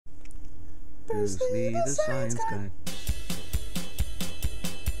Bruce Lee, the science guy.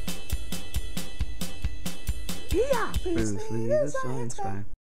 Yeah, Bruce Lee, the science guy.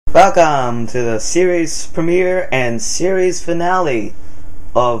 Welcome to the series premiere and series finale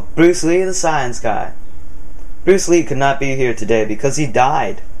of Bruce Lee, the Science Guy. Bruce Lee could not be here today because he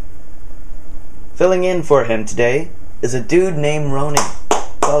died. Filling in for him today is a dude named Ronin.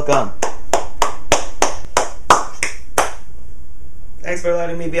 Welcome. Thanks for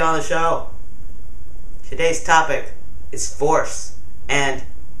letting me be on the show. Today's topic is force and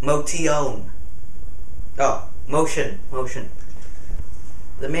motion. Oh, motion.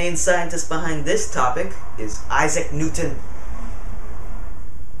 The main scientist behind this topic is Isaac Newton.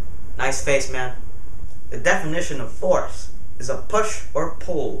 Nice face, man. The definition of force is a push or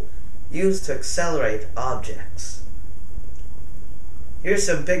pull used to accelerate objects. Here's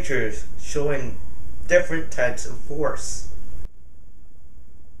some pictures showing different types of force.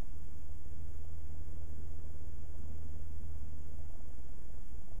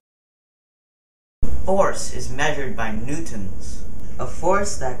 Force is measured by newtons. A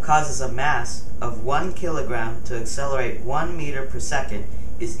force that causes a mass of 1 kilogram to accelerate 1 meter per second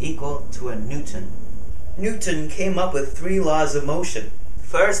is equal to a newton. Newton came up with 3 laws of motion.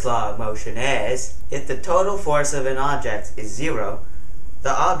 First law of motion is, if the total force of an object is 0,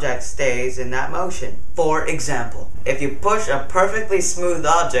 the object stays in that motion. For example, if you push a perfectly smooth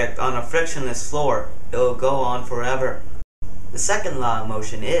object on a frictionless floor, it will go on forever. The second law of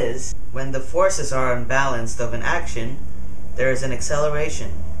motion is, when the forces are unbalanced of an action, there is an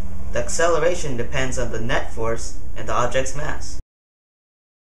acceleration. The acceleration depends on the net force and the object's mass.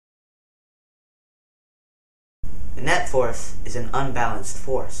 The net force is an unbalanced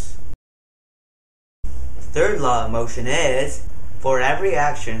force. The third law of motion is, for every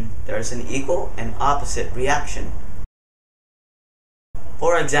action, there is an equal and opposite reaction.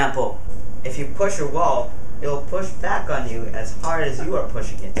 For example, if you push a wall, it will push back on you as hard as you are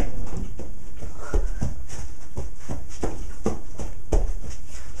pushing it.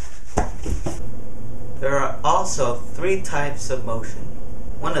 There are also 3 types of motion.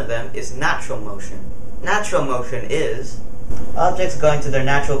 One of them is natural motion. Natural motion is objects going to their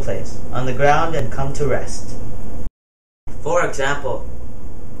natural place, on the ground, and come to rest. For example,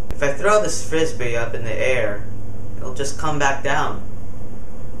 if I throw this frisbee up in the air, it'll just come back down,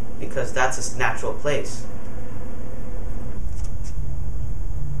 because that's its natural place.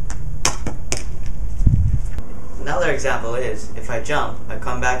 Another example is, if I jump, I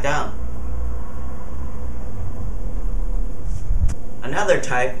come back down. Another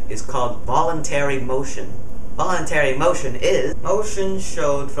type is called voluntary motion. Voluntary motion is motion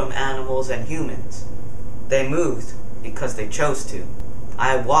showed from animals and humans. They moved because they chose to.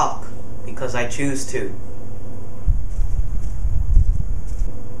 I walk because I choose to.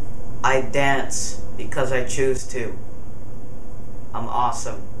 I dance because I choose to. I'm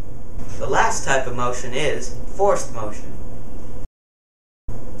awesome. The last type of motion is forced motion.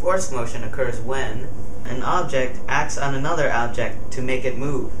 Forced motion occurs when an object acts on another object to make it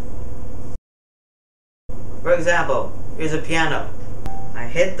move. For example, here's a piano. I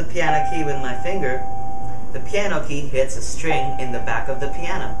hit the piano key with my finger. The piano key hits a string in the back of the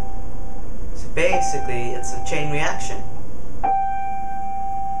piano. So basically, it's a chain reaction.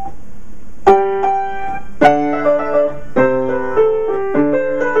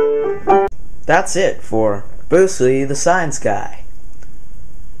 That's it for Bruce Lee, the Science Guy.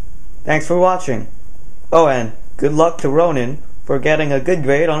 Thanks for watching. Oh, and good luck to Ronin for getting a good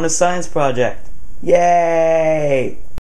grade on his science project. Yay!